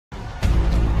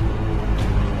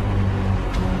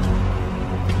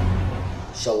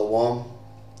Shalom,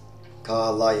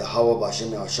 Halal, Yahawah, Bashim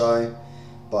Yahawashai,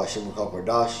 Bashim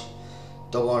Qadash.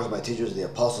 Double honors to my teachers, the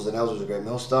apostles and elders of the great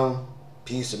millstone.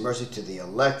 Peace and mercy to the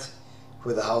elect, who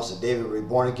are the house of David,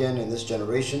 reborn again in this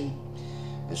generation.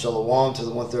 And Shalom to the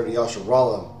 130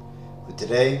 Yasharallah, who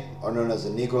today are known as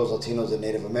the Negroes, Latinos, and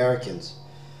Native Americans,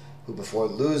 who before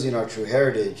losing our true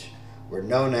heritage were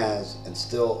known as, and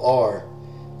still are,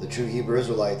 the true Hebrew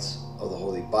Israelites of the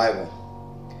Holy Bible.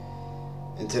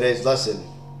 In today's lesson,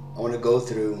 I want to go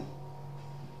through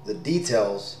the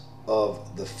details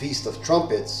of the Feast of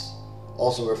Trumpets,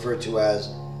 also referred to as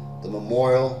the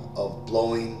Memorial of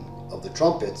Blowing of the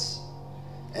Trumpets,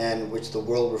 and which the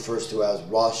world refers to as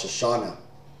Rosh Hashanah.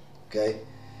 Okay?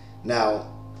 Now,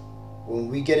 when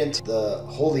we get into the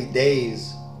holy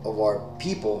days of our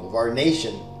people, of our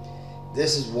nation,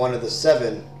 this is one of the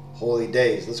 7 holy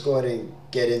days. Let's go ahead and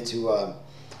get into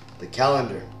the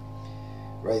calendar.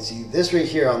 Right, see this right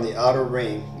here on the outer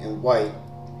ring in white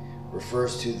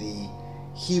refers to the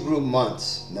Hebrew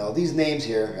months. Now these names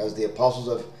here, as the apostles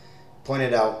have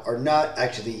pointed out, are not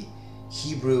actually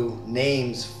Hebrew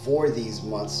names for these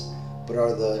months, but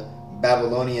are the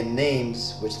Babylonian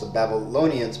names which the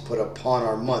Babylonians put upon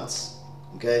our months.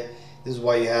 Okay, this is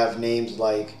why you have names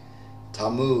like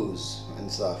Tammuz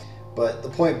and stuff. But the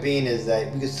point being is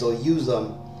that we can still use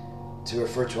them to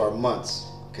refer to our months.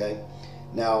 Okay.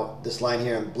 Now, this line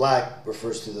here in black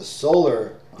refers to the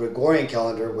solar Gregorian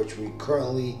calendar, which we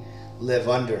currently live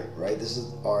under, right? This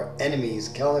is our enemy's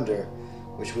calendar,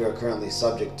 which we are currently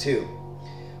subject to.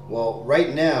 Well,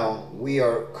 right now, we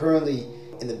are currently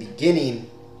in the beginning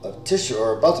of Tishrei,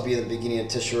 or about to be in the beginning of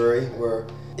Tishrei, where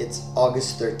it's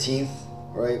August 13th,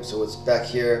 right? So it's back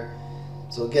here.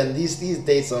 So again, these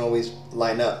dates don't always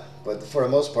line up, but for the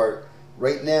most part,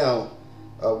 right now,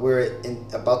 we're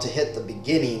about to hit the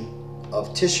beginning of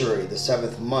Tishrei, the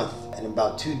 7th month, and in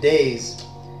about 2 days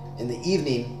in the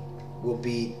evening will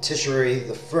be Tishrei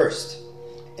the 1st,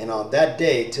 and on that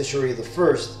day, Tishrei the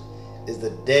 1st, is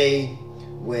the day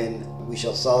when we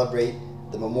shall celebrate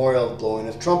the memorial of blowing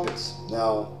of trumpets.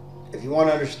 Now, if you want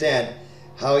to understand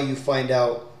how you find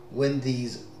out when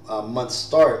these months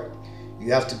start,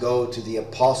 you have to go to the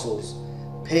apostles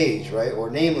page, right? Or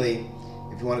namely,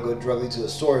 if you want to go directly to the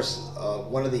source,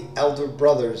 one of the elder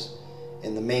brothers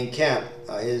in the main camp,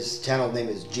 his channel name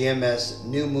is GMS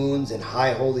New Moons and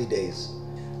High Holy Days.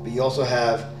 But you also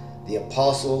have the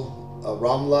Apostle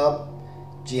Ramlab,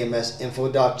 GMS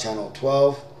Infodoc Channel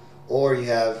 12, or you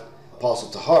have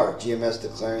Apostle Tahar, GMS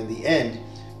Declaring the End,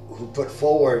 who put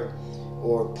forward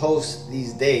or post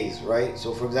these days, right?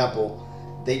 So for example,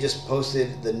 they just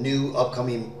posted the new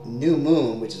upcoming new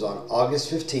moon, which is on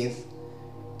August 15th,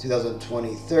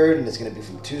 2023, and it's going to be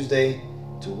from Tuesday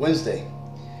to Wednesday.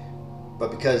 But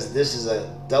because this is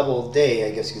a double day,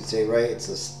 I guess you could say, right? It's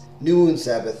a new moon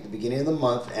Sabbath, the beginning of the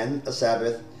month, and a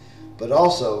Sabbath. But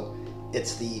also,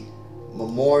 it's the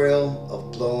memorial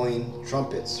of blowing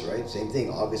trumpets, right? Same thing,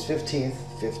 August 15th,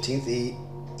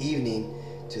 15th evening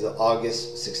to the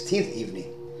August 16th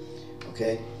evening.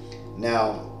 Okay?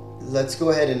 Now, let's go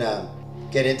ahead and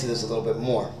get into this a little bit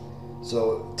more.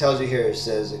 So, it tells you here, it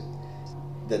says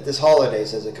that this holiday,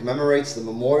 says it commemorates the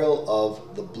memorial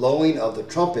of the blowing of the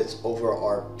trumpets over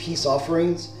our peace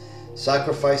offerings,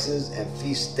 sacrifices, and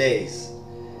feast days,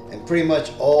 and pretty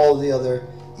much all the other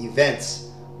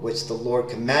events which the Lord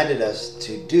commanded us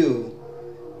to do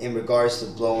in regards to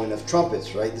blowing of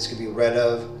trumpets, right? This could be read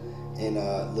of in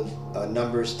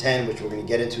Numbers 10, which we're going to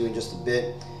get into in just a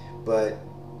bit, but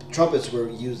trumpets were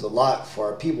used a lot for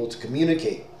our people to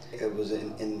communicate. It was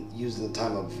used in the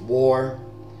time of war,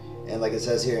 and like it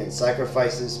says here, in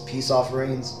sacrifices, peace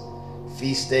offerings,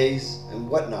 feast days, and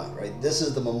whatnot, right? This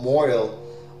is the memorial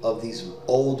of these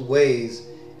old ways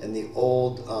and the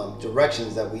old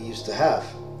directions that we used to have.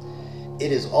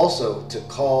 It is also to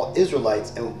call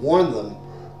Israelites and warn them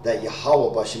that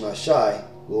Yahawah Bashim Ashai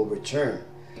will return.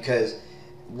 Because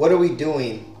what are we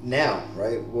doing now,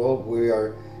 right? Well, we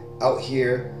are out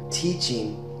here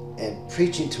teaching and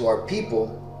preaching to our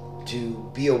people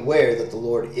to be aware that the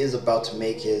Lord is about to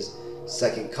make his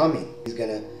second coming. He's going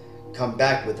to come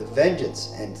back with a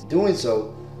vengeance, and doing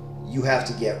so, you have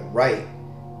to get right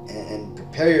and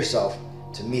prepare yourself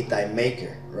to meet thy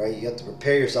maker, right? You have to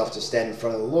prepare yourself to stand in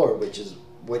front of the Lord, which is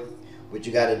what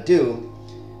you got to do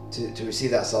to receive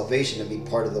that salvation and be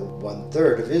part of the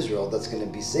 1/3 of Israel that's going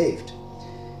to be saved.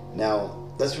 Now,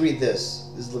 let's read this.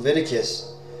 This is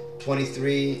Leviticus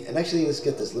 23, and actually let's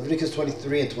get this, Leviticus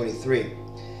 23 and 23.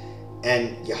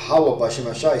 And Yahawah Bashim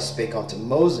Ashai spake unto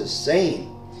Moses, saying,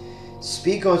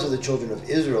 Speak unto the children of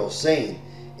Israel, saying,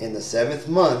 In the 7th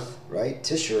month, right,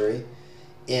 Tishrei,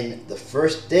 in the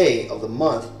first day of the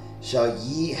month, shall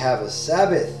ye have a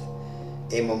Sabbath,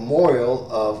 a memorial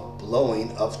of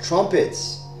blowing of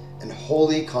trumpets, and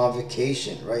holy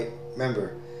convocation, right?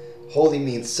 Remember, holy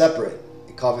means separate.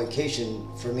 A convocation,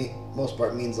 for me, most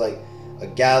part, means like a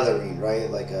gathering, right?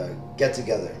 Like a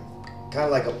get-together, kind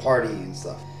of like a party and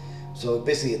stuff. So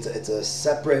basically, it's a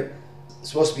separate, it's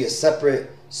supposed to be a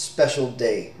separate special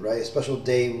day, right? A special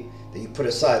day that you put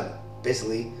aside,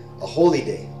 basically a holy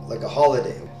day, like a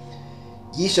holiday.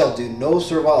 Ye shall do no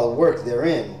servile work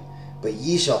therein, but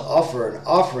ye shall offer an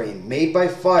offering made by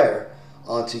fire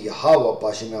unto Yahawah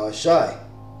Bashem Yahawashi.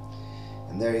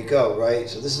 And there you go, right?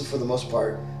 So this is for the most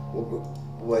part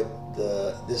what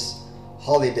this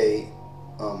holiday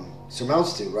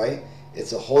surmounts to, right?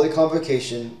 It's a holy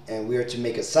convocation, and we are to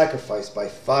make a sacrifice by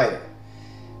fire.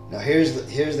 Now here's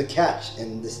the catch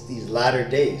in these latter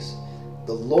days.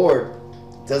 The Lord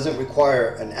doesn't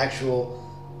require an actual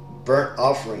burnt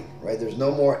offering, right? There's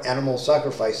no more animal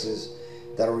sacrifices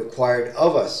that are required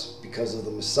of us because of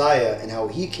the Messiah and how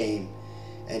he came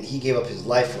and he gave up his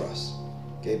life for us.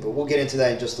 Okay, but we'll get into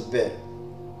that in just a bit.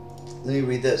 Let me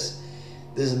read this.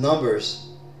 This is Numbers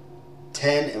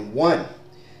 10:1.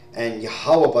 And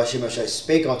Yahawah Bashem Yahawashi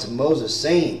spake unto Moses,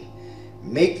 saying,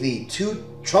 Make thee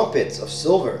 2 trumpets of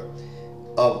silver,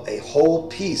 of a whole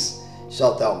piece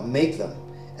shalt thou make them,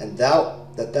 and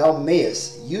that thou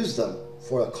mayest use them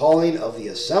for a calling of the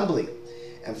assembly,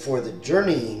 and for the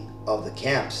journeying of the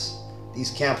camps.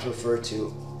 These camps refer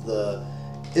to the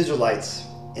Israelites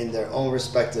in their own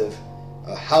respective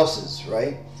houses,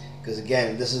 right? Because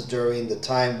again, this is during the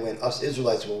time when us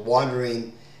Israelites were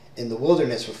wandering in the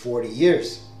wilderness for 40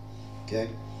 years. Okay,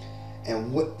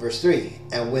 and verse 3,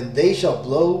 and when they shall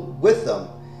blow with them,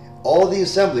 all the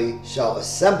assembly shall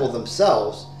assemble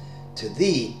themselves to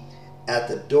thee at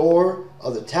the door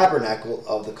of the tabernacle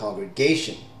of the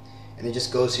congregation. And it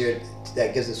just goes here,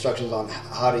 that gives instructions on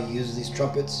how to use these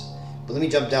trumpets. But let me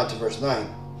jump down to verse 9.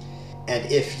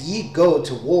 And if ye go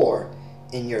to war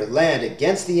in your land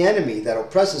against the enemy that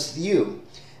oppresseth you,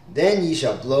 then ye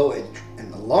shall blow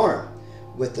an alarm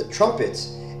with the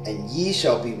trumpets, and ye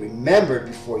shall be remembered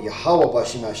before Yahawah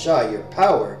Bashem Yahawashi, your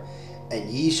power, and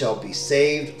ye shall be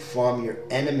saved from your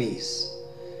enemies.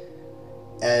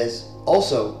 As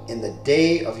also in the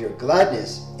day of your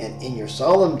gladness, and in your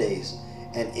solemn days,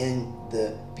 and in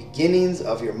the beginnings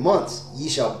of your months, ye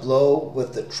shall blow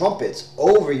with the trumpets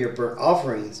over your burnt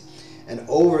offerings, and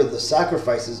over the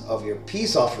sacrifices of your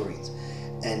peace offerings,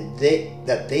 and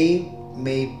that they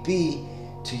may be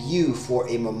to you for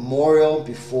a memorial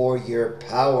before your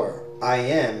power. I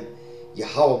am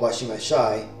Yahawah Bashem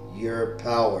Yahawashi, your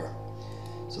power.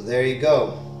 So there you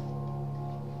go.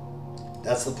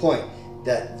 That's the point.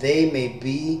 That they may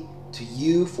be to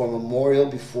you for a memorial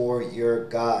before your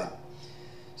God.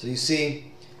 So you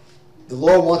see, the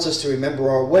Lord wants us to remember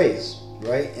our ways,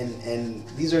 right? And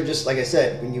these are just, like I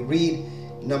said, when you read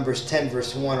Numbers 10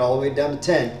 verse 1 all the way down to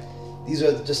 10, these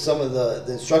are just some of the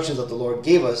instructions that the Lord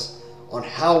gave us on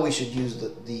how we should use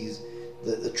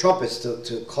the trumpets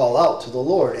to call out to the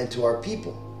Lord and to our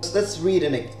people. Let's read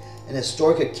an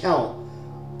historic account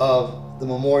of the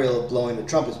memorial of blowing the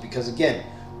trumpets, because again,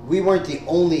 we weren't the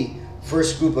only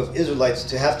first group of Israelites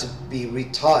to have to be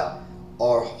retaught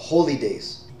our holy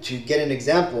days. To get an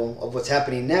example of what's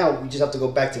happening now, we just have to go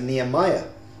back to Nehemiah,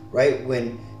 right?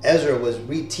 When Ezra was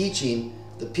reteaching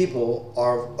the people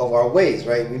of our ways,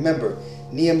 right? Remember,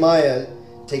 Nehemiah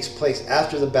takes place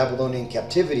after the Babylonian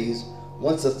captivities,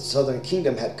 once the southern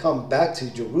kingdom had come back to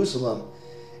Jerusalem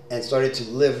and started to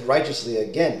live righteously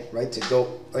again, right? To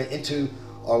go into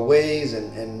our ways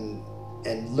and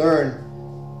learn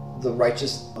the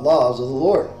righteous laws of the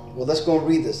Lord. Well, let's go and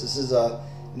read this. This is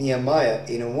Nehemiah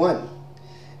 8:1.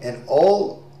 And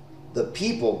all the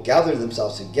people gathered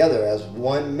themselves together as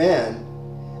one man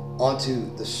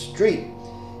onto the street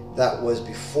that was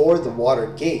before the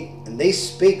water gate. And they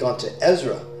spake unto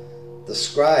Ezra the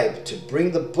scribe to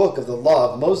bring the book of the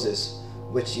law of Moses,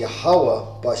 which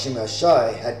Yahawah Bashem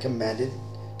Yahawashi had commanded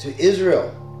to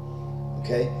Israel.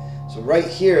 Okay, so right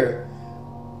here,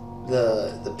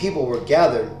 the people were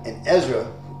gathered, and Ezra,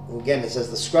 who again it says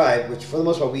the scribe, which for the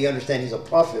most part we understand he's a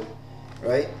prophet,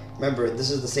 right? Remember, this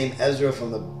is the same Ezra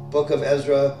from the book of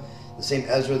Ezra, the same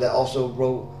Ezra that also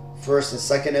wrote 1st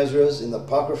and 2nd Ezras in the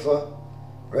Apocrypha,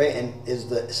 right? And is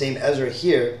the same Ezra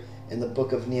here in the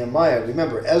book of Nehemiah.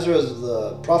 Remember, Ezra is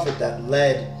the prophet that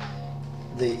led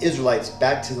the Israelites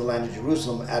back to the land of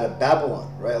Jerusalem out of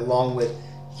Babylon, right? Along with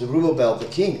Zerubbabel the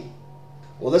king.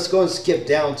 Well, let's go and skip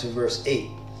down to verse 8.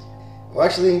 Well,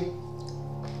 actually,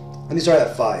 let me start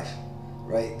at 5,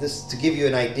 right? This to give you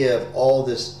an idea of all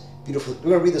this beautiful.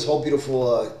 We're going to read this whole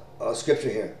beautiful scripture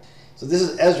here. So this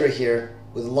is Ezra here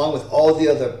along with all the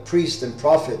other priests and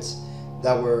prophets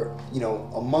that were,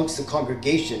 amongst the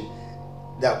congregation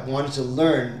that wanted to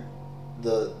learn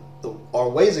our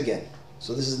ways again.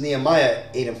 So this is Nehemiah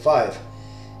 8 and 5.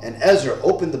 And Ezra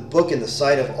opened the book in the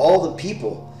sight of all the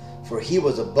people, for he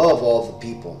was above all the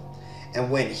people. And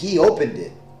when he opened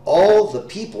it, all the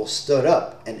people stood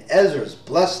up, and Ezra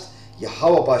blessed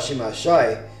Yahawah B'Shem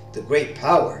Ashai, the great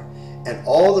power. And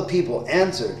all the people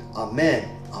answered, Amen,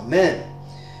 Amen,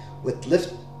 with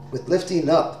lifting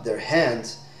up their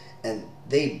hands, and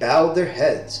they bowed their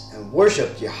heads and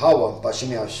worshipped Yahawah B'Shem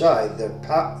Ashai,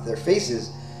 their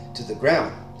faces to the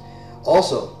ground.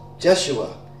 Also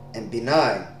Jeshua and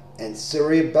Benai and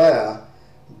Suribiah,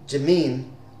 Jamin,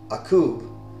 Akub,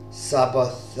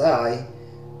 Sabbathai,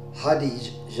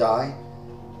 Hadijai,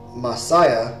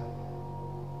 Messiah,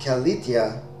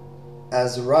 Kalitia,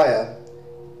 Azariah,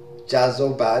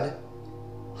 Jazobad,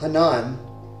 Hanan,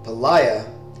 Peliah,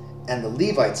 and the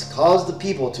Levites caused the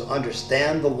people to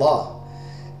understand the law,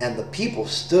 and the people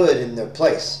stood in their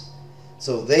place.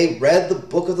 So they read the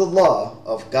book of the law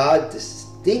of God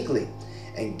distinctly,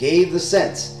 and gave the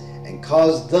sense, and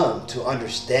caused them to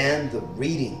understand the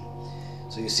reading.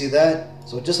 So you see that?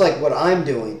 So just like what I'm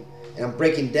doing, and I'm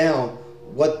breaking down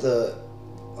what the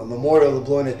memorial of the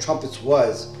blowing of trumpets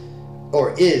was,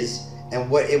 or is, and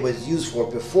what it was used for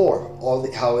before,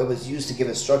 how it was used to give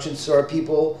instructions to our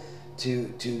people,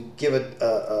 to give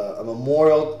a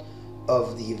memorial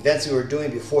of the events we were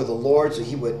doing before the Lord, so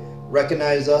he would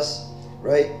recognize us,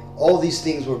 right? All these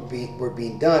things were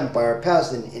being done by our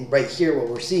past, and right here what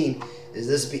we're seeing is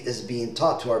this is being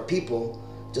taught to our people,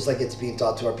 just like it's being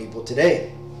taught to our people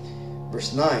today.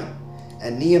 Verse 9,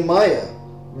 and Nehemiah,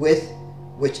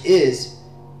 which is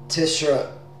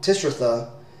Tishratha,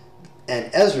 and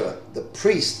Ezra, the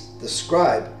priest, the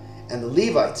scribe, and the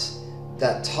Levites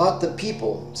that taught the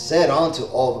people, said unto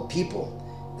all the people,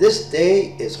 this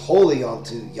day is holy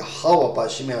unto Yahawah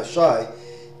B'Shem Ashai,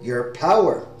 your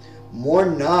power.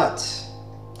 Mourn not,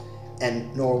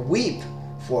 and nor weep,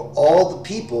 for all the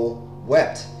people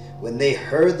wept when they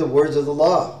heard the words of the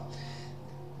law.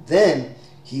 Then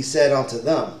he said unto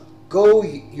them, go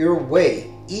your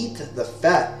way, eat the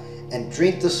fat, and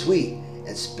drink the sweet,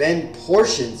 and sends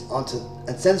portions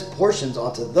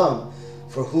unto them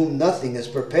for whom nothing is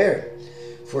prepared.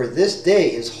 For this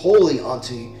day is holy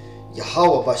unto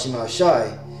Yahawah B'Shem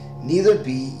Ashai, neither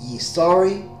be ye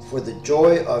sorry, for the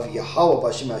joy of Yahawah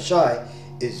B'Shem Ashai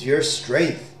is your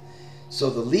strength. So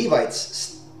the Levites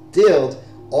stilled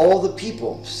all the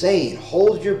people, saying,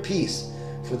 hold your peace,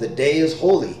 for the day is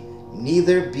holy,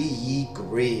 neither be ye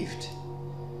grieved.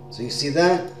 So you see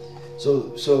that?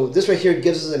 So this right here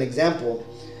gives us an example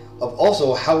of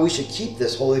also how we should keep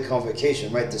this holy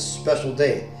convocation, right? This special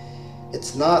day.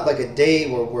 It's not like a day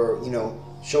where we're,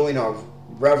 showing our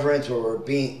reverence, or we're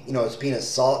being, it's being a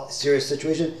serious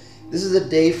situation. This is a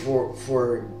day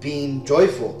for being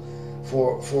joyful,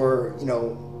 for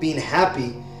being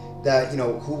happy that,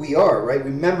 who we are, right?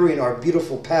 Remembering our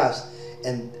beautiful past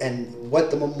and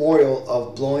what the memorial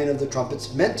of blowing of the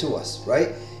trumpets meant to us,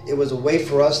 right? It was a way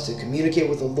for us to communicate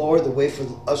with the Lord, the way for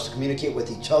us to communicate with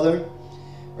each other,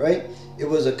 right? It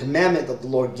was a commandment that the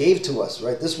Lord gave to us,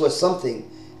 right? This was something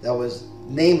that was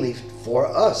namely for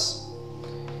us.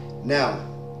 Now,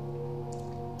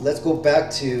 let's go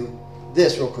back to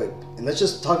this real quick, and let's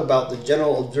just talk about the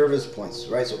general observance points,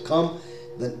 right? So come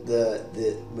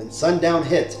when sundown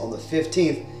hits on the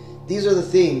 15th, these are the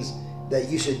things that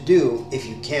you should do if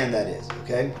you can, that is,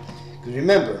 okay? Because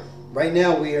remember, right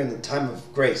now we are in the time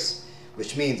of grace,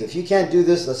 which means if you can't do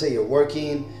this, let's say you're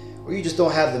working, or you just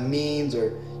don't have the means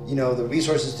or the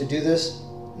resources to do this,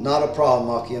 not a problem,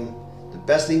 Akim. The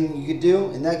best thing you could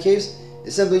do in that case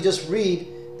is simply just read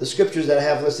the scriptures that I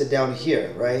have listed down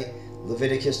here, right?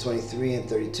 Leviticus 23 and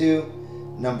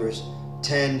 32, Numbers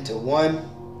 10 to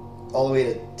 1, all the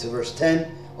way to verse 10,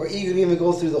 or you can even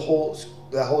go through that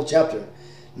whole chapter.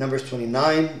 Numbers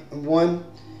 29 and 1,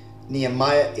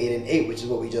 Nehemiah 8 and 8, which is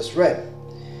what we just read.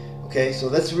 Okay, so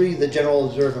let's read the general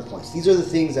observant points. These are the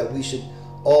things that we should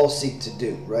all seek to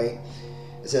do, right?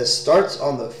 It says, starts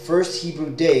on the first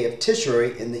Hebrew day of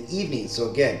Tishrei in the evening.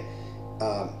 So again,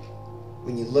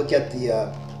 when you look at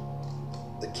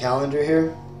the calendar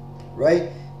here,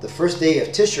 right? The first day of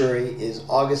Tishrei is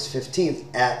August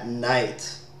 15th at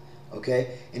night,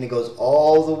 okay? And it goes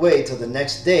all the way to the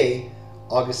next day,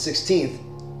 August 16th,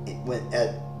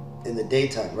 in the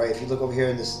daytime, right? If you look over here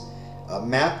in this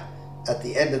map, at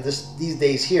the end of these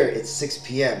days here, it's 6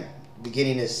 p.m.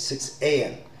 Beginning is 6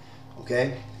 a.m.,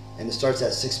 okay? And it starts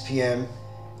at 6 p.m.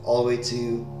 all the way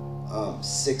to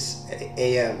 6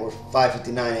 a.m. or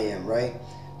 5:59 a.m., right?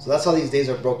 So that's how these days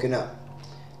are broken up.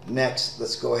 Next,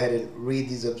 let's go ahead and read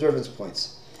these observance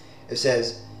points. It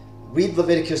says, read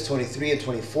Leviticus 23 and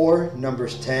 24,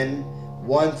 Numbers 10,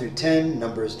 1 through 10,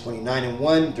 Numbers 29 and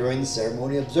 1 during the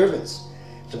ceremony observance.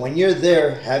 So when you're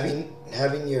there having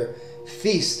your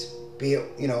feast, be it,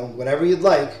 whatever you'd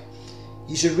like,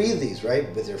 you should read these,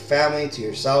 right? With your family, to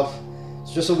yourself,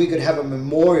 just so we could have a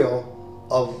memorial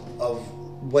of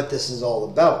what this is all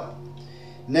about.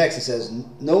 Next, it says,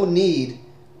 no need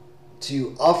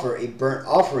to offer a burnt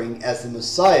offering, as the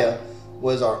Messiah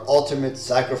was our ultimate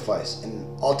sacrifice. And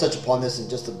I'll touch upon this in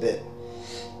just a bit.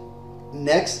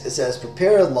 Next, it says,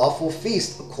 prepare a lawful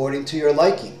feast according to your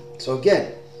liking. So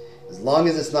again, as long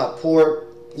as it's not pork,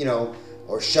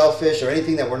 or shellfish or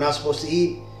anything that we're not supposed to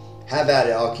eat, have at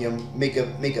it, Akim. Make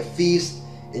a feast,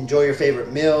 enjoy your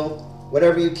favorite meal,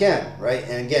 whatever you can, right?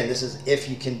 And again, this is if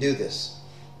you can do this,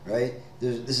 right?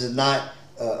 This is not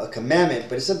a commandment,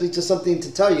 but it's simply just something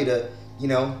to tell you to,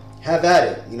 have at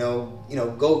it,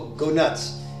 go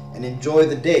nuts and enjoy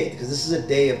the day, because this is a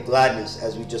day of gladness,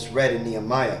 as we just read in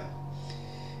Nehemiah.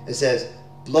 It says,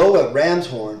 blow a ram's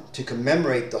horn to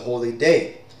commemorate the holy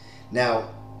day. Now,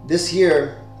 this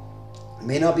here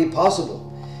may not be possible.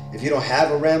 If you don't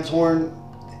have a ram's horn,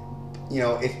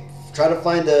 try to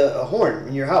find a horn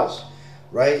in your house,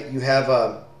 right? You have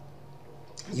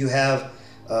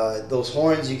those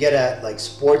horns you get at like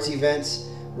sports events,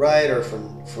 right? Or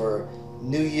for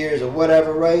New Year's or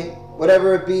whatever, right?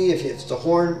 Whatever it be, if it's a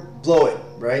horn, blow it,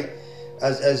 right?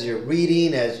 As you're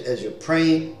reading, as you're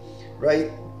praying,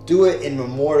 right? Do it in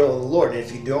memorial of the Lord. And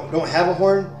if you don't have a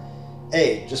horn,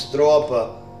 hey, just throw up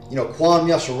a Kwam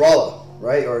Yasharallah,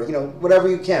 right? Or whatever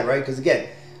you can, right? Because again,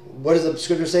 what does the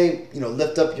scripture say?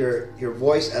 Lift up your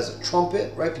voice as a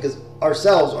trumpet, right? Because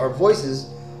our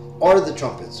voices are the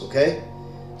trumpets, okay?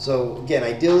 So again,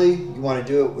 ideally, you want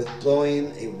to do it with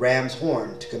blowing a ram's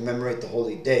horn to commemorate the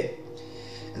holy day.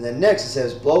 And then next it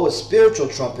says, blow a spiritual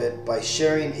trumpet by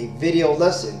sharing a video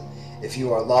lesson if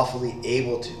you are lawfully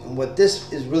able to. And what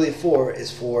this is really for is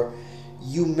for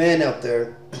you men out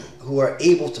there who are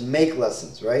able to make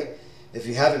lessons, right? If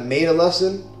you haven't made a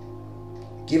lesson,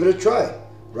 give it a try,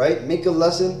 right? Make a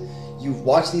lesson. You've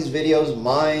watched these videos,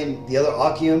 mine, the other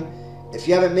Akim. If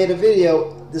you haven't made a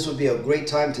video, this would be a great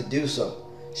time to do so.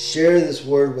 Share this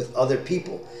word with other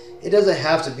people. It doesn't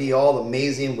have to be all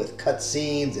amazing with cut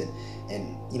scenes and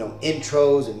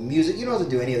intros and music. You don't have to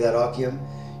do any of that, Akim.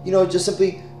 Just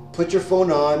simply put your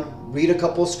phone on, read a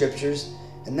couple of scriptures,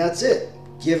 and that's it.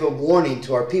 Give a warning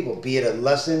to our people, be it a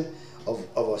lesson of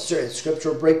a certain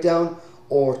scriptural breakdown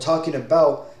or talking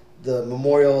about the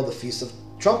memorial of the Feast of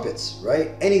Trumpets,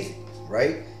 right? Anything,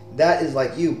 right? That is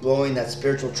like you blowing that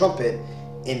spiritual trumpet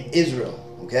in Israel,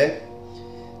 okay?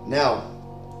 Now,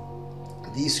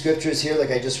 these scriptures here,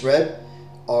 like I just read,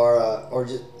 are or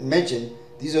just mentioned.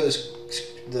 These are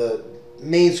the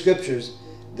main scriptures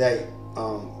that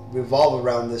revolve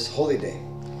around this holy day.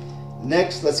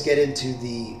 Next, let's get into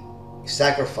the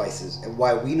sacrifices and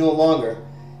why we no longer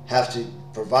have to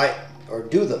provide or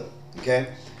do them, okay?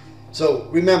 So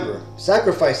remember,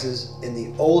 sacrifices in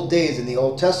the old days, in the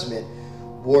Old Testament,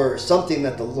 were something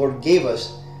that the Lord gave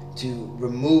us to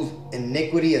remove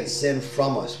iniquity and sin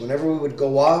from us. Whenever we would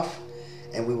go off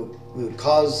and we would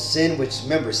cause sin, which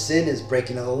remember, sin is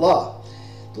breaking of the law.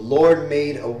 The Lord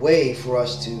made a way for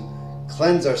us to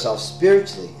cleanse ourselves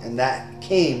spiritually, and that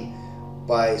came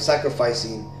by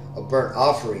sacrificing a burnt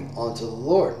offering unto the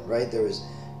Lord, right? There was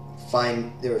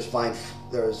fine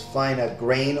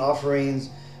grain offerings,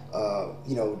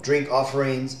 drink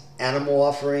offerings, animal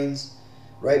offerings,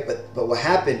 right? But what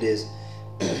happened is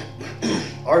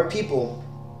our people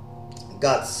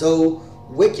got so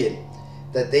wicked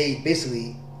that they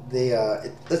basically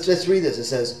let's read this. It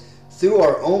says, through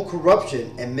our own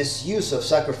corruption and misuse of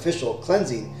sacrificial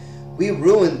cleansing, we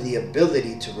ruined the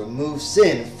ability to remove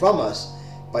sin from us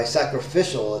by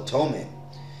sacrificial atonement.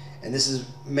 And this is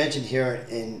mentioned here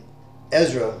in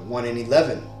Ezra 1 and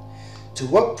 11. To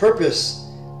what purpose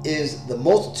is the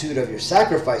multitude of your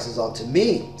sacrifices unto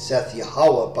me, saith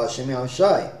Yahawah B'Shem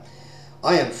Yahawashi?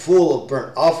 I am full of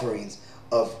burnt offerings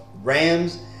of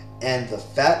rams and the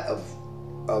fat of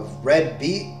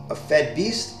fed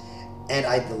beast, and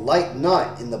I delight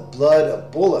not in the blood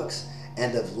of bullocks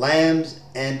and of lambs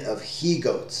and of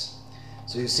he-goats.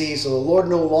 So you see, so the Lord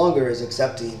no longer is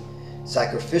accepting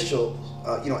sacrificial,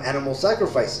 animal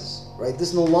sacrifices, right?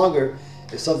 This no longer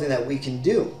is something that we can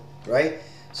do, right?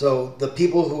 So the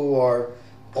people who are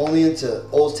only into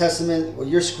Old Testament, well,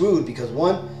 you're screwed, because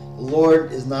one, the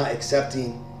Lord is not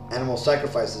accepting animal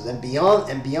sacrifices, and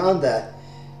beyond that,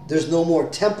 there's no more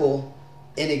temple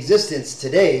in existence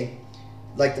today,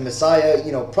 like the Messiah,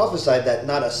 prophesied that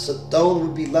not a stone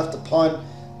would be left upon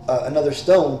another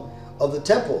stone of the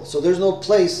temple. So there's no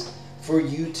place for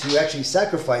you to actually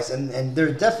sacrifice, and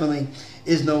there definitely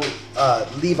is no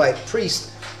Levite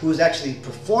priest who is actually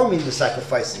performing the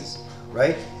sacrifices,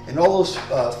 right? And all those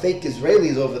fake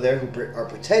Israelis over there who are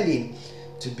pretending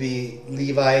to be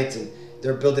Levites and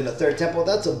they're building a third temple,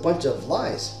 that's a bunch of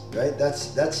lies, right?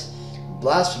 That's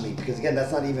blasphemy, because again,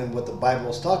 that's not even what the Bible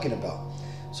is talking about.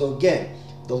 So again,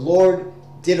 the Lord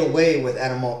did away with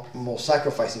animal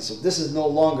sacrificing, so this is no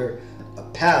longer a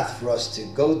path for us to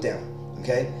go down,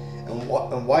 okay? And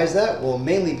why is that? Well,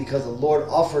 mainly because the Lord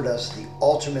offered us the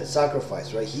ultimate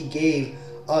sacrifice, right? He gave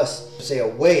us, say, a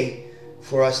way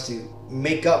for us to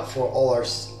make up for all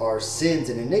our sins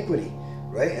and iniquity,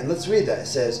 right? And let's read that. It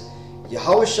says,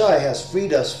 Yahawashi has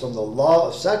freed us from the law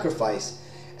of sacrifice,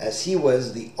 as he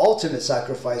was the ultimate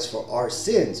sacrifice for our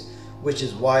sins, which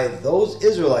is why those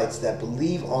Israelites that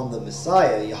believe on the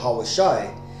Messiah,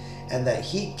 Yahawashi, and that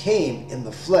he came in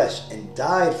the flesh and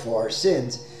died for our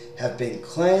sins, have been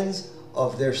cleansed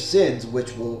of their sins,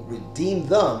 which will redeem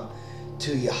them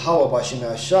to Yahawah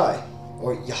Bashim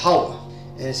or Yahawah.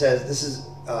 And it says, this is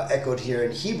echoed here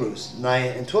in Hebrews 9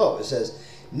 and 12. It says,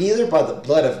 neither by the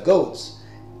blood of goats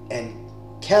and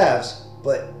calves,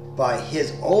 but by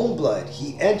his own blood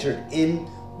he entered in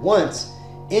once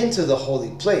into the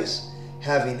holy place,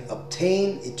 having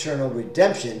obtained eternal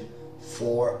redemption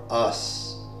for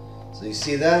us. So you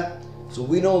see that? So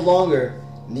we no longer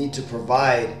need to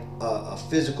provide a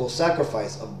physical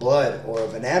sacrifice of blood or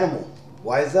of an animal.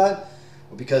 Why is that?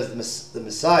 Well, because the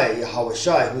Messiah,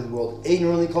 Yahawashi, who the world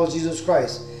ignorantly calls Jesus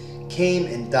Christ, came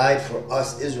and died for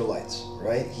us Israelites,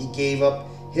 right? He gave up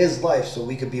his life so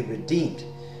we could be redeemed.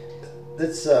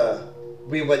 Let's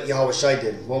read what Yahawashi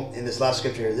did in this last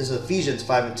scripture here. This is Ephesians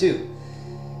 5 and 2.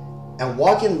 And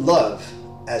walk in love,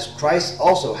 as Christ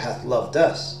also hath loved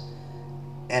us,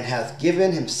 and hath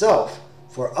given himself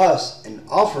for us an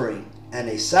offering and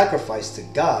a sacrifice to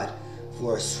God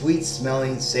for a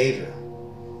sweet-smelling savor.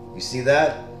 You see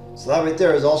that? So that right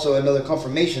there is also another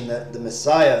confirmation that the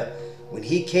Messiah, when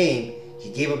he came, he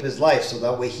gave up his life so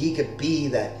that way he could be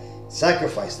that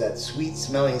sacrifice, that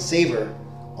sweet-smelling savor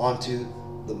onto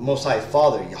the Most High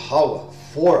Father, Yahawah,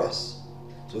 for us.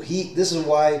 So this is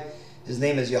why his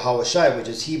name is Yahawashi, which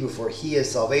is Hebrew for he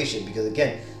is salvation, because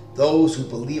again, those who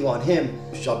believe on him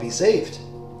shall be saved.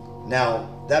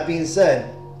 Now, that being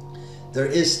said, there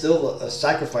is still a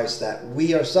sacrifice that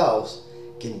we ourselves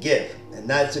can give, and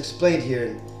that's explained here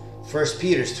in 1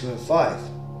 Peter 2 and 5.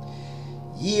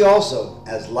 Ye also,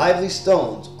 as lively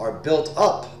stones, are built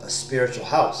up a spiritual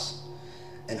house,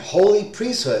 an holy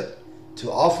priesthood,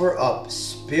 to offer up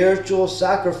spiritual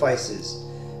sacrifices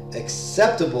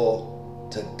acceptable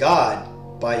to God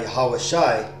by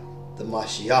Yahawashi, the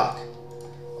Mashiach.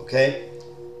 Okay?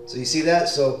 So you see that?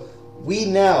 So we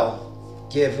now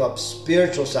give up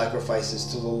spiritual sacrifices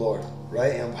to the Lord,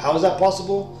 right? And how is that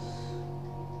possible?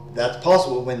 That's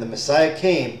possible when the Messiah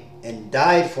came and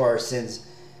died for our sins,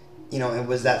 and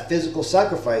was that physical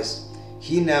sacrifice.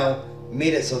 He now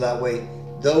made it so that way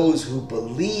those who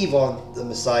believe on the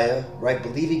Messiah, right,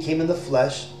 believe he came in the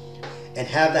flesh, and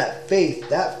have that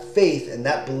faith and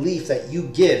that belief that you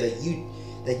give,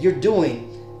 that you're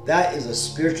doing, that is a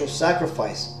spiritual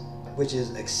sacrifice, which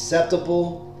is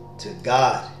acceptable to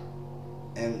God.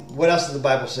 And what else does the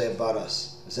Bible say about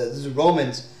us? It says, this is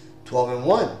Romans 12 and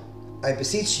 1. I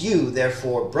beseech you,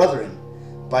 therefore, brethren,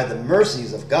 by the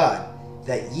mercies of God,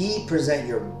 that ye present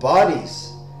your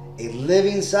bodies a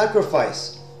living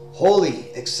sacrifice,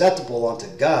 holy, acceptable unto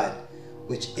God,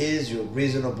 which is your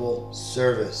reasonable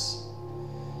service.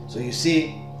 So you see,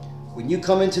 when you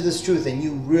come into this truth and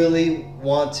you really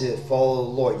want to follow the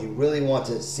Lord, you really want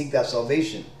to seek that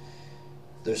salvation,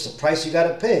 there's a price you got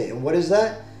to pay. And what is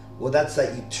that? Well, that's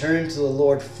that you turn to the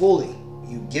Lord fully.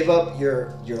 You give up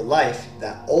your life,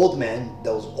 that old man,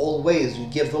 those old ways, you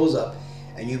give those up,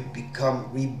 and you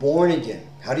become reborn again.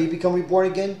 How do you become reborn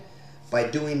again? By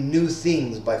doing new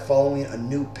things, by following a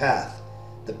new path,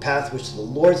 the path which the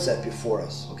Lord set before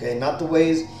us. Okay, not the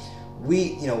ways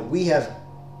we have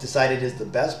decided is the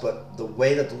best, but the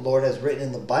way that the Lord has written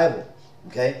in the Bible.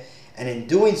 Okay, and in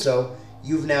doing so,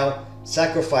 you've now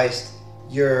sacrificed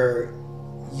your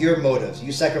motives.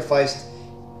 You sacrificed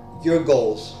your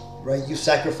goals, right? You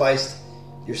sacrificed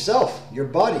yourself, your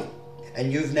body,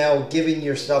 and you've now given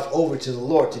yourself over to the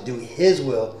Lord to do his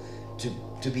will,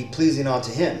 to be pleasing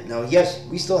unto him. Now, yes,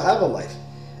 we still have a life,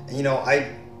 and I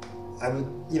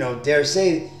would dare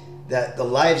say that the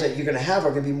lives that you're going to have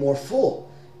are going to be more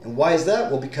full. And why is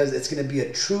that? Well, because it's going to be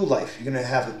a true life. You're going to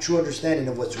have a true understanding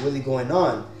of what's really going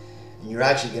on, and you're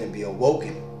actually going to be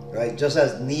awoken, right? Just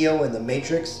as Neo in the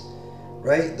Matrix,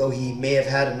 right? Though he may have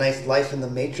had a nice life in the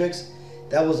Matrix,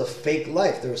 that was a fake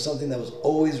life. There was something that was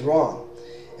always wrong.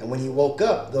 And when he woke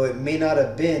up, though it may not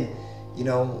have been,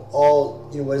 all,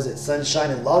 what is it,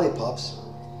 sunshine and lollipops,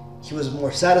 he was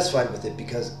more satisfied with it,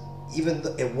 because even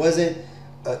though it wasn't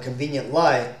a convenient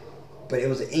lie, but it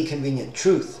was an inconvenient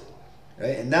truth,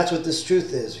 right? And that's what this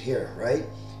truth is here, right?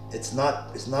 It's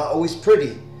not always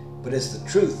pretty, but it's the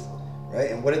truth, right?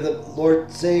 And what did the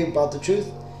Lord say about the truth?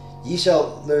 Ye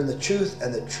shall learn the truth,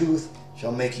 and the truth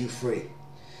shall make you free.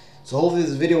 So hopefully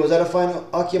this video was edifying,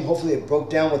 Akim. Hopefully it broke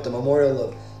down what the memorial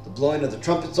of the blowing of the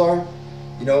trumpets are.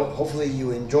 Hopefully you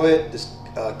enjoy it this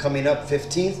coming up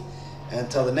 15th. And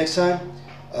until the next time,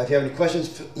 if you have any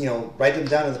questions, write them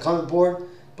down in the comment board.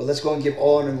 But let's go and give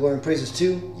all honor and glory and praises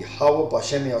to Yahawah,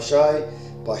 B'Shem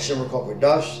Yahawashi, B'Shem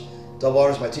Qadash. Double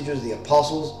honors my teachers, the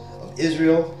apostles of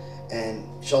Israel, and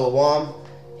Shalom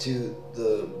to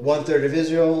the 1/3 of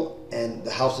Israel and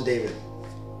the house of David.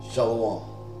 Shalom.